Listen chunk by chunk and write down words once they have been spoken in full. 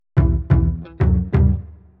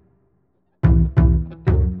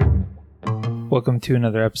Welcome to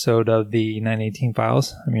another episode of the 918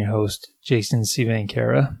 Files. I'm your host, Jason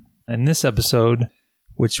Sivankara. In this episode,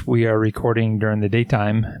 which we are recording during the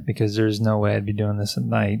daytime because there's no way I'd be doing this at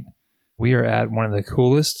night, we are at one of the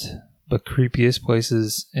coolest but creepiest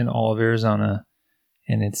places in all of Arizona,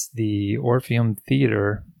 and it's the Orpheum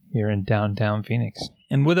Theater here in downtown Phoenix.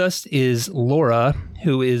 And with us is Laura,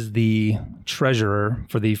 who is the treasurer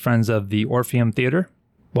for the Friends of the Orpheum Theater.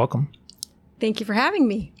 Welcome. Thank you for having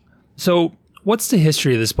me. So, what's the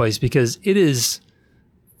history of this place? Because it is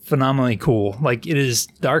phenomenally cool. Like, it is,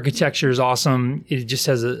 the architecture is awesome. It just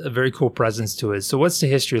has a very cool presence to it. So what's the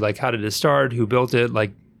history? Like, how did it start? Who built it?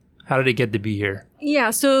 Like, how did it get to be here?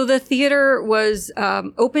 Yeah, so the theater was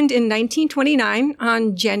opened in 1929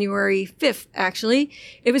 on January 5th, actually.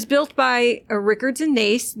 It was built by Rickards and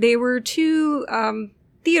Nace. They were two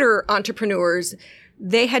theater entrepreneurs.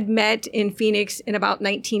 They had met in Phoenix in about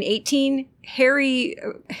 1918. Harry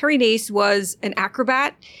Nace was an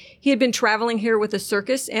acrobat. He had been traveling here with a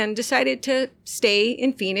circus and decided to stay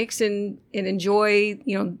in Phoenix and enjoy,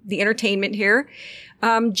 the entertainment here.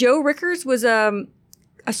 Joe Rickards was a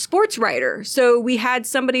sports writer. So we had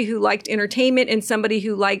somebody who liked entertainment and somebody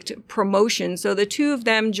who liked promotion. So the two of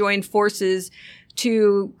them joined forces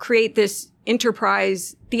to create this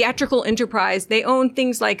theatrical enterprise. They owned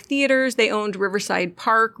things like theaters. They owned Riverside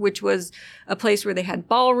Park, which was a place where they had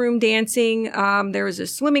ballroom dancing. There was a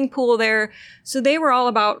swimming pool there. So they were all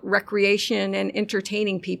about recreation and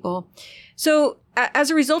entertaining people. So as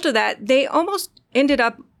a result of that, they almost ended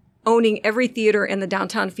up owning every theater in the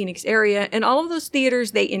downtown Phoenix area. And all of those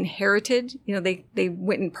theaters they inherited. They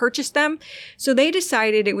went and purchased them. So they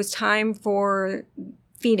decided it was time for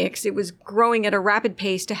Phoenix. It was growing at a rapid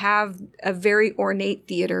pace to have a very ornate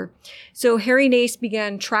theater. So Harry Nace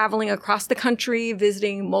began traveling across the country,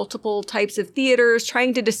 visiting multiple types of theaters,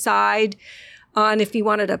 trying to decide on if he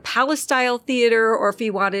wanted a palace-style theater or if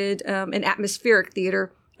he wanted an atmospheric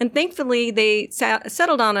theater. And thankfully, they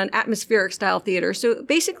settled on an atmospheric-style theater. So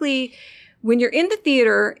basically, when you're in the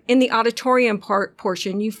theater, in the auditorium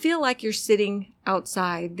portion, you feel like you're sitting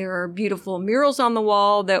outside. There are beautiful murals on the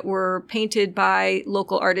wall that were painted by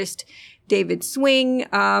local artist David Swing.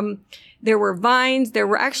 There were vines. There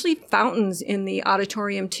were actually fountains in the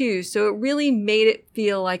auditorium too. So it really made it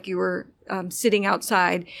feel like you were sitting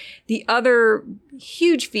outside. The other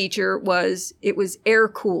huge feature was it was air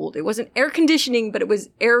cooled. It wasn't air conditioning, but it was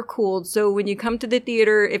air cooled. So when you come to the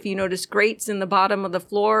theater, if you notice grates in the bottom of the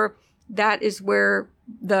floor, that is where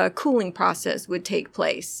the cooling process would take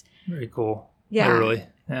place. Very cool. Yeah. Literally.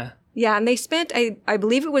 Yeah. Yeah, and they spent, I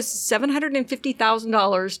believe it was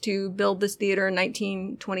 $750,000 to build this theater in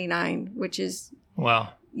 1929, which is...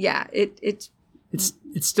 Wow. Yeah, it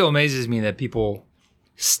still amazes me that people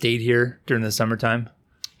stayed here during the summertime,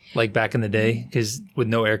 like back in the day, because with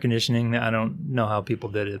no air conditioning, I don't know how people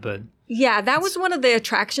did it, but... Yeah, that was one of the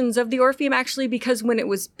attractions of the Orpheum, actually, because when it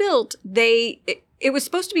was built, it was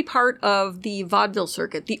supposed to be part of the vaudeville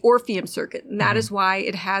circuit, the Orpheum circuit, and that is why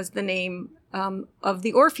it has the name of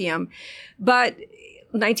the Orpheum. But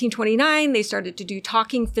 1929, they started to do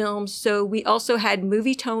talking films, so we also had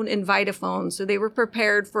movie tone and Vitaphone, so they were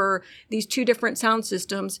prepared for these two different sound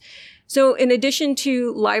systems. So in addition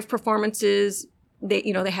to live performances, they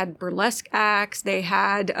had burlesque acts, they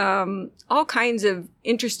had all kinds of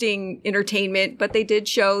interesting entertainment, but they did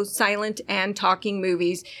show silent and talking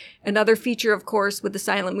movies. Another feature, of course, with the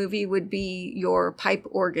silent movie would be your pipe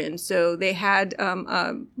organ. So they had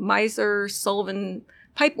a Miser Sullivan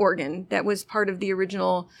pipe organ that was part of the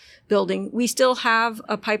original building. We still have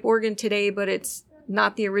a pipe organ today, but it's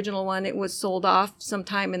not the original one. It was sold off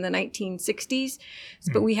sometime in the 1960s.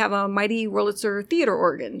 But we have a Mighty Wurlitzer theater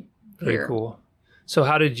organ here. Very cool. So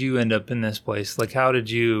how did you end up in this place? Like, how did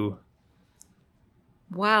you...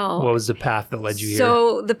 Wow. What was the path that led you here?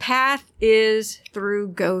 So the path is through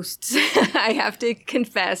ghosts, I have to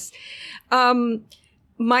confess.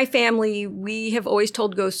 My family, we have always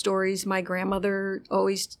told ghost stories. My grandmother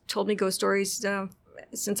always told me ghost stories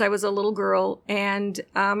since I was a little girl. And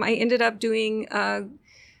I ended up doing a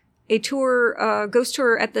ghost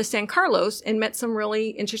tour at the San Carlos and met some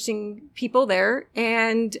really interesting people there.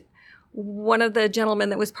 And one of the gentlemen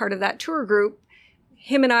that was part of that tour group,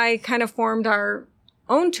 him and I kind of formed our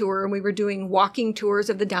own tour, and we were doing walking tours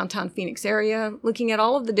of the downtown Phoenix area, looking at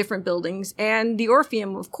all of the different buildings. And the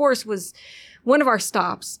Orpheum, of course, was one of our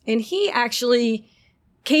stops. And he actually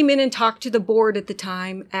came in and talked to the board at the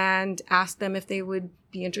time and asked them if they would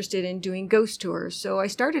be interested in doing ghost tours. So I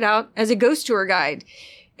started out as a ghost tour guide.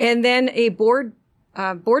 And then a board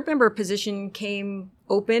member position came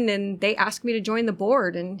open, and they asked me to join the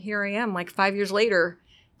board. And here I am, like 5 years later,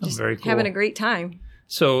 just very cool. having a great time.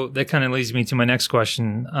 So that kind of leads me to my next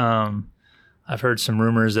question. I've heard some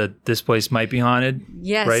rumors that this place might be haunted.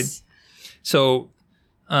 Yes. Right? So,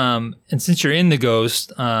 and since you're in the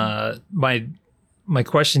ghost, my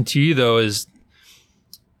question to you though is,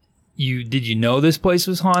 did you know this place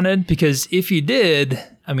was haunted? Because if you did,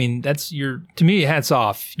 I mean, to me, hats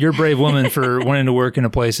off. You're a brave woman for wanting to work in a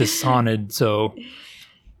place that's haunted. So,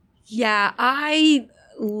 yeah, I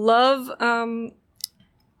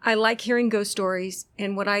like hearing ghost stories,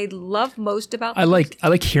 and what I love most about I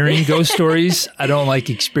like hearing ghost stories. I don't like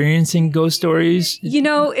experiencing ghost stories.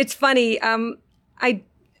 It's funny. I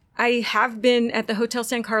have been at the Hotel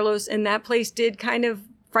San Carlos, and that place did kind of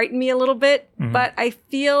frighten me a little bit. Mm-hmm. But I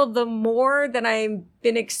feel the more that I've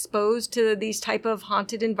been exposed to these type of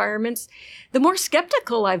haunted environments, the more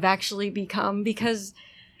skeptical I've actually become, because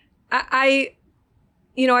I've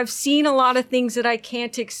seen a lot of things that I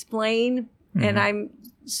can't explain, mm-hmm. and I'm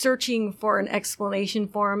searching for an explanation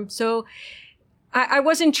for them. So I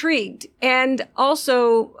was intrigued. And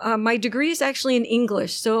also, my degree is actually in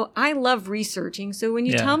English, so I love researching. So when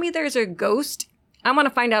you tell me there's a ghost, I want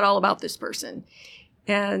to find out all about this person.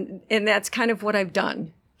 And that's kind of what I've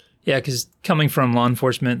done. Yeah, because coming from law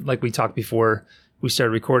enforcement, like we talked before we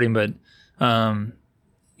started recording, but, I'm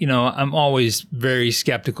always very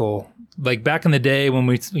skeptical. Like back in the day when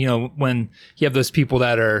when you have those people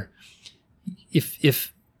that are,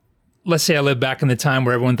 if let's say I lived back in the time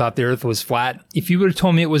where everyone thought the earth was flat, if you would have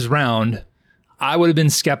told me it was round, I would have been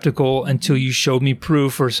skeptical until you showed me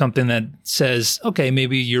proof or something that says, okay,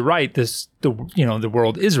 maybe you're right. The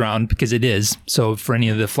world is round, because it is. So for any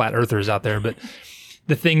of the flat earthers out there, but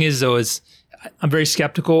the thing is though, I'm very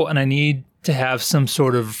skeptical, and I need to have some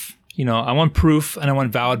sort of, I want proof, and I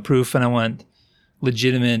want valid proof, and I want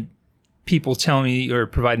legitimate people telling me or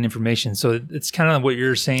providing information. So it's kind of what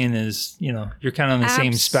you're saying is, you're kind of on the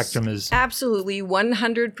same spectrum as. Absolutely.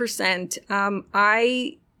 100%.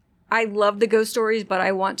 I love the ghost stories, but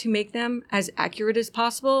I want to make them as accurate as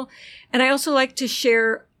possible. And I also like to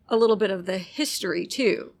share a little bit of the history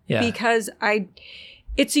too, because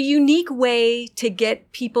it's a unique way to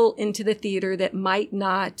get people into the theater that might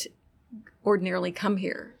not ordinarily come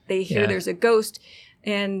here. They hear there's a ghost,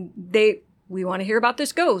 and we want to hear about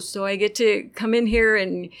this ghost. So I get to come in here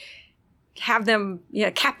and have them,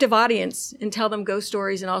 captive audience, and tell them ghost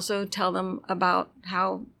stories, and also tell them about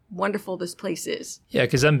how wonderful this place is. Yeah,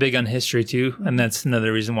 because I'm big on history too, and that's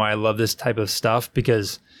another reason why I love this type of stuff,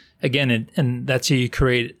 because again, and that's how you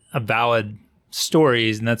create a valid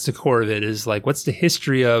stories, and that's the core of it, is like, what's the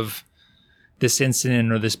history of this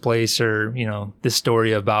incident or this place, or this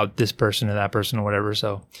story about this person or that person or whatever.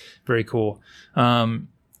 So very cool.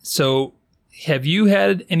 So have you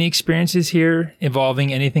had any experiences here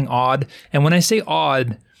involving anything odd? And when I say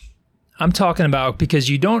odd, I'm talking about, because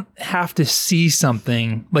you don't have to see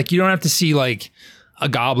something, like you don't have to see like a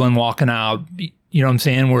goblin walking out, you know what I'm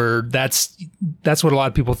saying? Where that's what a lot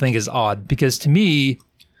of people think is odd. Because to me,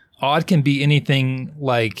 odd can be anything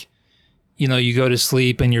like, you go to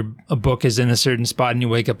sleep and a book is in a certain spot and you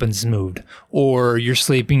wake up and it's moved, or you're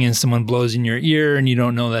sleeping and someone blows in your ear and you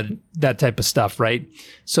don't know that type of stuff, right?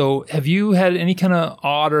 So have you had any kind of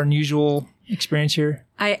odd or unusual experience here?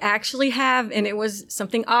 I actually have, and it was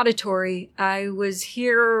something auditory. I was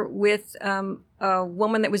here with a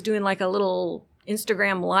woman that was doing like a little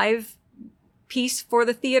Instagram live piece for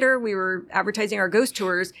the theater. We were advertising our ghost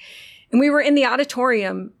tours, and we were in the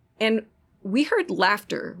auditorium, and we heard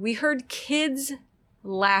laughter. We heard kids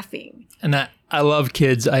laughing. And I love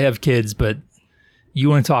kids. I have kids, but you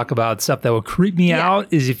want to talk about stuff that will creep me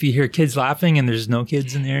out is if you hear kids laughing and there's no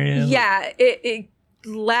kids in the area. Yeah,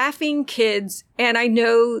 laughing kids. And I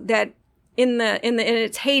know that in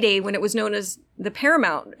its heyday, when it was known as the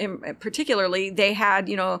Paramount, particularly, they had,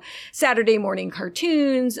 Saturday morning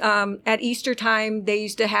cartoons. At Easter time, they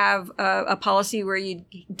used to have a policy where you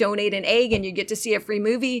donate an egg and you get to see a free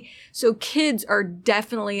movie. So kids are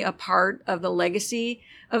definitely a part of the legacy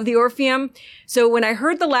of the Orpheum. So when I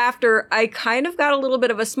heard the laughter, I kind of got a little bit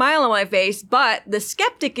of a smile on my face, but the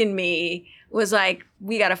skeptic in me was like,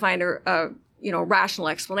 we got to find a rational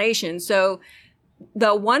explanation. So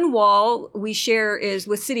the one wall we share is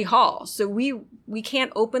with City Hall. So we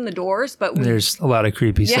can't open the doors, but there's a lot of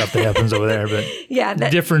creepy stuff that happens over there, but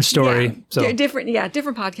different story. Different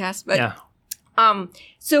podcast. But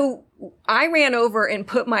so I ran over and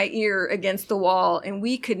put my ear against the wall, and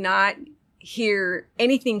we could not hear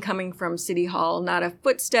anything coming from City Hall, not a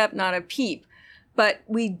footstep, not a peep. But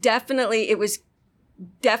it was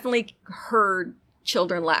definitely heard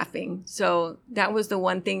children laughing. So that was the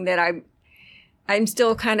one thing that I'm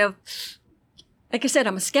still kind of, like I said,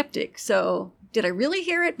 I'm a skeptic. So did I really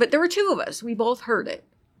hear it? But there were two of us. We both heard it.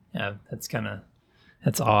 Yeah,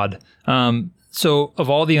 that's odd. So of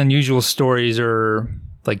all the unusual stories or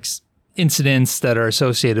like incidents that are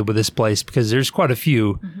associated with this place, because there's quite a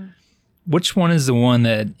few, which one is the one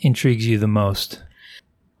that intrigues you the most?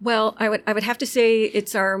 Well, I would have to say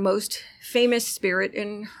it's our most famous spirit,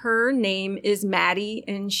 and her name is Maddie,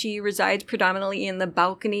 and she resides predominantly in the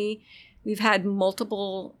balcony. We've had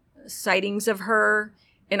multiple sightings of her,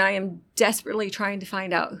 and I am desperately trying to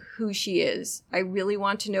find out who she is. I really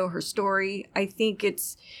want to know her story. I think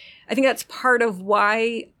that's part of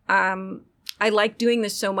why I like doing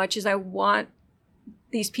this so much, is I want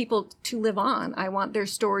these people to live on. I want their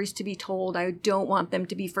stories to be told. I don't want them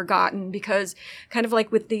to be forgotten, because kind of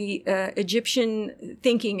like with the Egyptian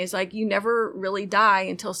thinking is like, you never really die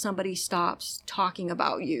until somebody stops talking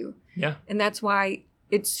about you. Yeah. And that's why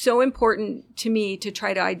it's so important to me to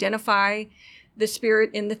try to identify the spirit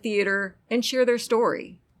in the theater and share their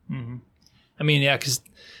story. Mm-hmm. I mean, yeah, because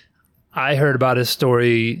I heard about a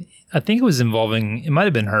story, I think it was involving, it might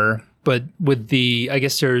have been her, but with I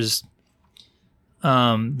guess there's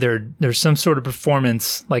some sort of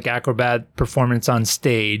performance, like acrobat performance on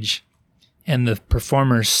stage, and the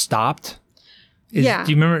performers stopped. Do you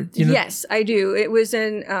remember? Yes, I do. It was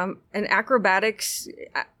an acrobatics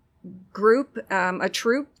group, a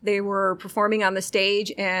troupe. They were performing on the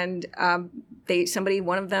stage, and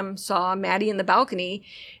one of them saw Maddie in the balcony,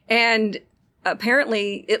 and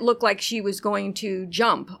apparently it looked like she was going to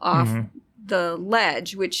jump off the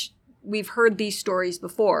ledge, which we've heard these stories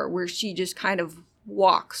before, where she just kind of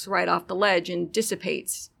walks right off the ledge and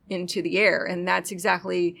dissipates into the air. And that's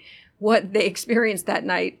exactly what they experienced that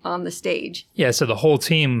night on the stage. Yeah, so the whole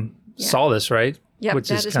team saw this, right? Yeah,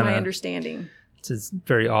 that is my understanding. It's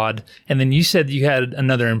very odd. And then you said you had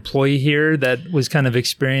another employee here that was kind of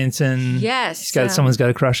experiencing... Yes. Someone's got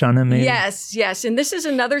a crush on him, maybe? Yes. And this is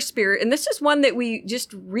another spirit. And this is one that we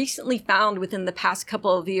just recently found within the past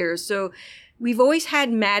couple of years. So we've always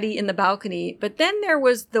had Maddie in the balcony, but then there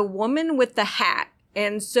was the woman with the hat.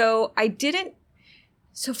 And so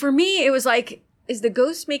so for me, it was like, is the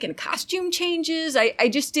ghost making costume changes? I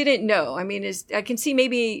just didn't know. I mean, I can see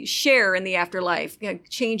maybe Cher in the afterlife,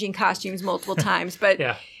 changing costumes multiple times. But,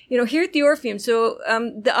 here at the Orpheum, so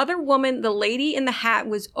the other woman, the lady in the hat,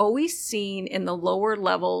 was always seen in the lower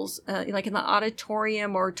levels, like in the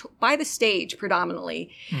auditorium or by the stage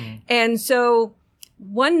predominantly. And so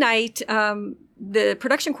one night, the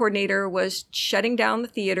production coordinator was shutting down the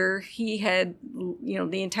theater. He had,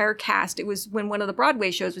 the entire cast. It was when one of the Broadway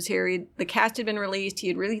shows was here. The cast had been released. He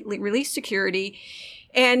had released security.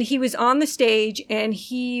 And he was on the stage, and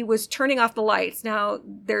he was turning off the lights. Now,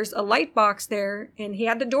 there's a light box there, and he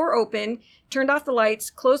had the door open, turned off the lights,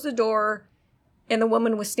 closed the door, and the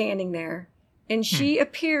woman was standing there. And she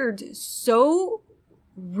appeared so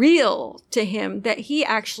real to him that he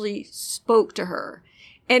actually spoke to her.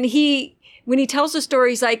 And when he tells the story,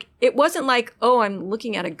 he's like, it wasn't like, oh, I'm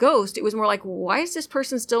looking at a ghost. It was more like, why is this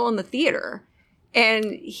person still in the theater? And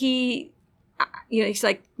he's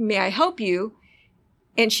like, may I help you?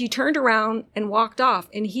 And she turned around and walked off,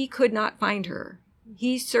 and he could not find her.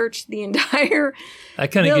 He searched the entire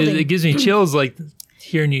building. It gives me chills, like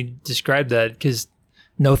hearing you describe that, because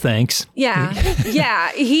no thanks. Yeah.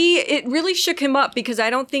 It really shook him up, because I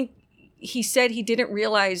don't think he said he didn't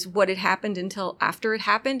realize what had happened until after it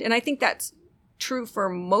happened. And I think that's true for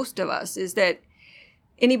most of us, is that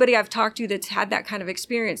anybody I've talked to that's had that kind of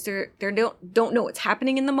experience, they don't know what's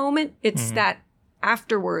happening in the moment. It's that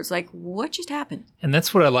afterwards, like, what just happened? And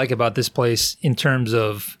that's what I like about this place in terms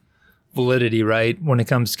of validity, right? When it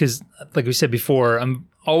comes, because like we said before, I'm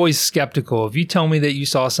always skeptical. If you tell me that you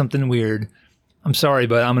saw something weird, I'm sorry,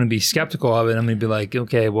 but I'm going to be skeptical of it. I'm going to be like,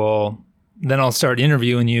 okay, well, then I'll start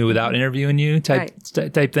interviewing you without interviewing you type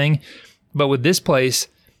thing. But with this place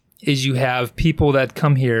is you have people that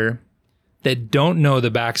come here that don't know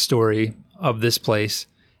the backstory of this place,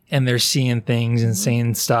 and they're seeing things and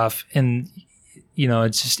saying stuff. And,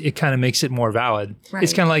 it kind of makes it more valid. Right.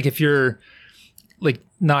 It's kind of like if you're like,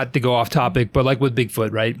 not to go off topic, but like with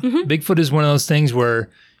Bigfoot, right? Bigfoot is one of those things where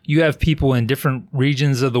you have people in different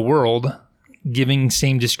regions of the world giving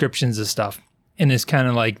same descriptions of stuff. And it's kind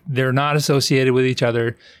of like they're not associated with each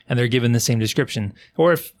other, and they're given the same description.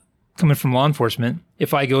 Or if coming from law enforcement,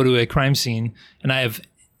 if I go to a crime scene and I have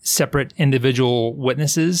separate individual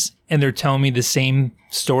witnesses and they're telling me the same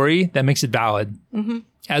story, that makes it valid.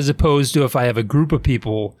 As opposed to if I have a group of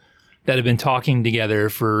people that have been talking together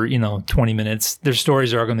for, 20 minutes, their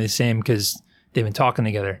stories are going to be the same because they've been talking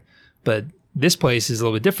together. But this place is a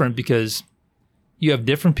little bit different because you have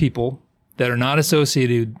different people that are not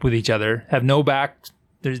associated with each other, have no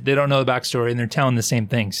they don't know the backstory and they're telling the same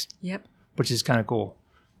things. Yep. Which is kind of cool.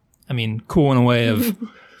 I mean, cool in a way of,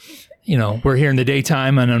 we're here in the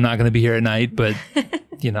daytime and I'm not going to be here at night, but,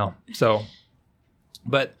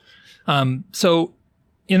 so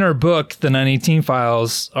in our book, the 918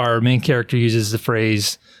 Files, our main character uses the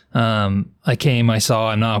phrase, I came, I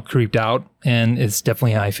saw, and now I'm creeped out. And it's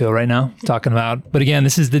definitely how I feel right now talking about, but again,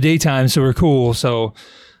 this is the daytime, so we're cool. So,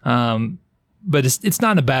 but it's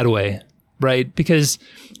not in a bad way, right? Because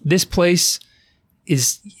this place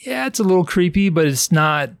is, it's a little creepy, but it's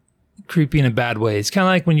not creepy in a bad way. It's kind of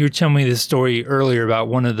like when you were telling me this story earlier about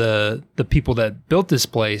one of the people that built this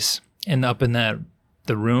place and up in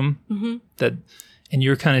the room and you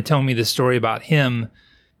were kind of telling me the story about him.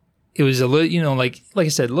 It was a little, like I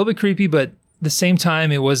said, a little bit creepy, but at the same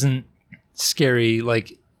time, it wasn't scary.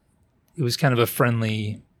 Like it was kind of a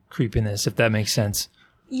friendly creepiness, if that makes sense.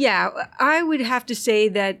 Yeah, I would have to say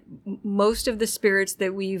that most of the spirits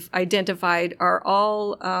that we've identified are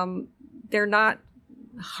all, they're not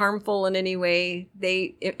harmful in any way.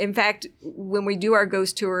 In fact, when we do our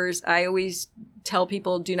ghost tours, I always tell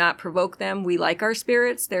people, do not provoke them. We like our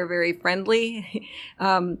spirits. They're very friendly.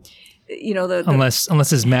 Unless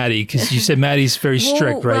it's Maddie, because you said Maddie's very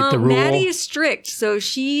strict, right? The rule. Maddie is strict, so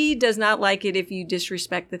she does not like it if you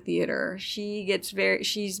disrespect the theater.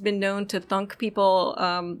 She's been known to thunk people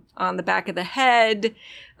on the back of the head,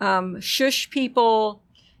 shush people,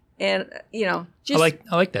 and just I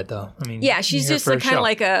like that though. I mean, yeah, she's just kind of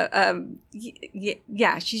like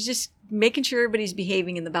she's just making sure everybody's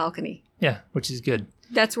behaving in the balcony. Yeah, which is good.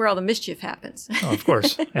 That's where all the mischief happens. Oh, of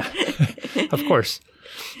course. Yeah. Of course.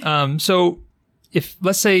 So if,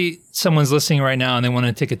 let's say someone's listening right now and they want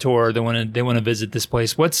to take a tour, they want to visit this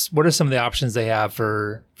place, what are some of the options they have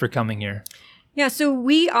for coming here? Yeah, so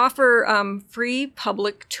we offer free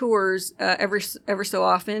public tours ever so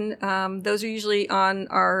often. Those are usually on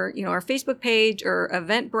our Facebook page, or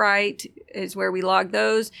Eventbrite is where we log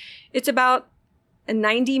those. It's about a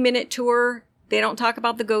 90-minute tour. They don't talk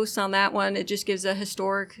about the ghosts on that one. It just gives a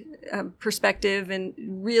historic perspective and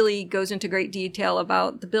really goes into great detail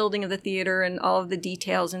about the building of the theater and all of the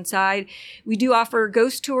details inside. We do offer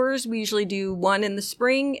ghost tours. We usually do one in the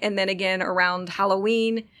spring and then again around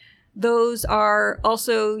Halloween. Those are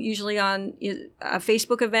also usually on a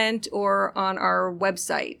Facebook event or on our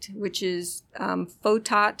website, which is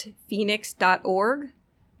phototphoenix.org.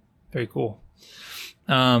 Very cool.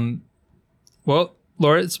 Well,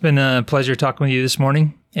 Laura, it's been a pleasure talking with you this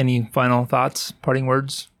morning. Any final thoughts, parting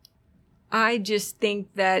words? I just think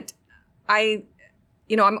that I'm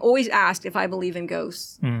always asked if I believe in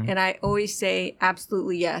ghosts. And I always say,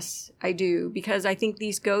 absolutely yes, I do. Because I think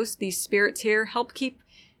these ghosts, these spirits here, help keep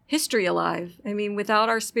history alive. I mean, without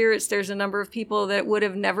our spirits, there's a number of people that would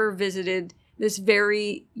have never visited this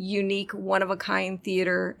very unique, one-of-a-kind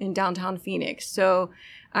theater in downtown Phoenix. So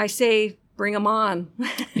I say, bring them on.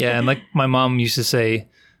 Yeah, and like my mom used to say,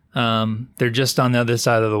 they're just on the other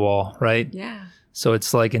side of the wall, right? Yeah. So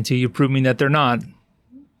it's like, until you prove me that they're not.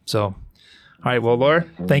 So, all right, well, Laura,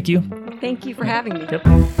 thank you. Thank you for having me.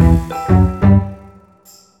 Yep.